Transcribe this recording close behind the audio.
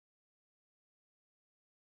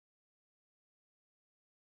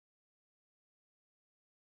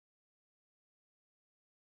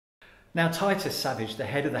Now Titus Savage, the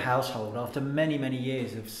head of the household, after many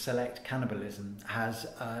years of select cannibalism, has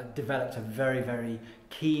developed a very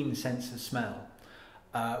keen sense of smell,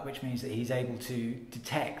 which means that he's able to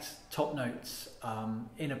detect top notes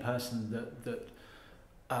in a person that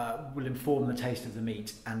will inform the taste of the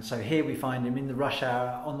meat. And so here we find him in the rush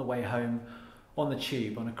hour, on the way home, on the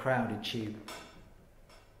tube, on a crowded tube.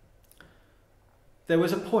 There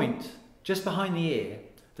was a point just behind the ear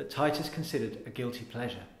that Titus considered a guilty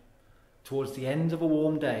pleasure. Towards the end of a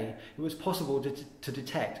warm day, it was possible to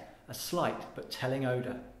detect a slight but telling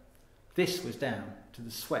odour. This was down to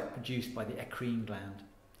the sweat produced by the eccrine gland.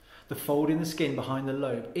 The fold in the skin behind the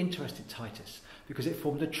lobe interested Titus because it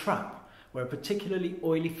formed a trap where a particularly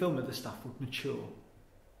oily film of the stuff would mature.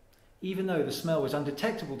 Even though the smell was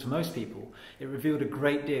undetectable to most people, it revealed a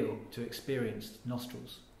great deal to experienced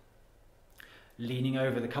nostrils. Leaning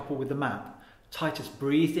over the couple with the map, Titus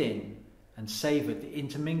breathed in and savoured the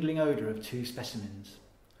intermingling odour of two specimens.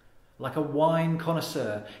 Like a wine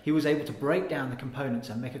connoisseur, he was able to break down the components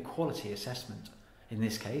and make a quality assessment. In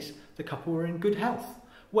this case, the couple were in good health,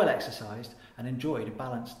 well exercised, and enjoyed a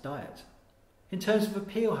balanced diet. In terms of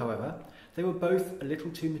appeal, however, they were both a little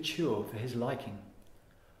too mature for his liking.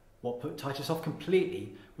 What put Titus off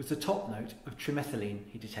completely was the top note of trimethylene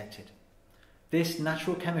he detected. This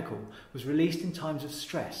natural chemical was released in times of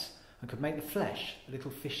stress and could make the flesh a little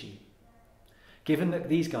fishy. Given that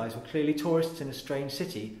these guys were clearly tourists in a strange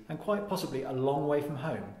city and quite possibly a long way from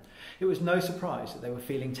home, it was no surprise that they were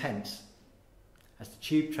feeling tense. As the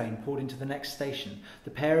tube train pulled into the next station, the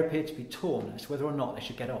pair appeared to be torn as to whether or not they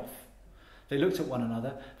should get off. They looked at one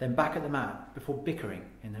another, then back at the map, before bickering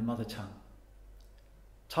in their mother tongue.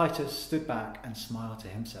 Titus stood back and smiled to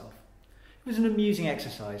himself. It was an amusing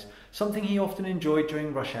exercise, something he often enjoyed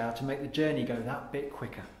during rush hour to make the journey go that bit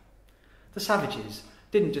quicker. The savages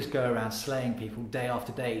didn't just go around slaying people day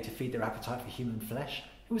after day to feed their appetite for human flesh.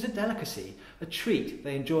 It was a delicacy, a treat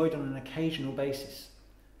they enjoyed on an occasional basis.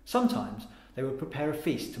 Sometimes they would prepare a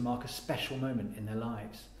feast to mark a special moment in their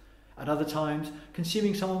lives. At other times,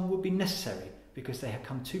 consuming someone would be necessary because they had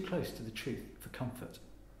come too close to the truth for comfort.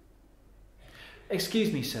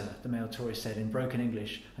 "Excuse me, sir," the male tourist said in broken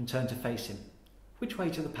English and turned to face him. "Which way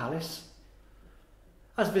to the palace?"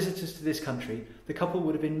 As visitors to this country, the couple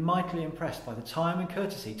would have been mightily impressed by the time and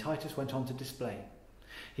courtesy Titus went on to display.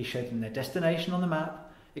 He showed them their destination on the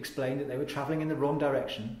map, explained that they were travelling in the wrong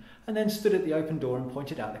direction, and then stood at the open door and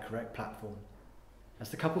pointed out the correct platform.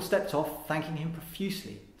 As the couple stepped off, thanking him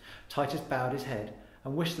profusely, Titus bowed his head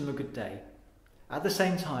and wished them a good day. At the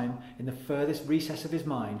same time, in the furthest recess of his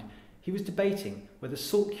mind, he was debating whether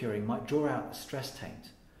salt curing might draw out the stress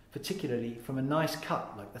taint, particularly from a nice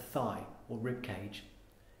cut like the thigh or rib cage.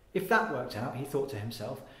 If that worked out, he thought to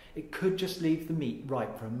himself, it could just leave the meat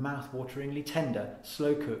ripe for a mouth-wateringly tender,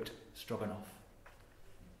 slow-cooked stroganoff.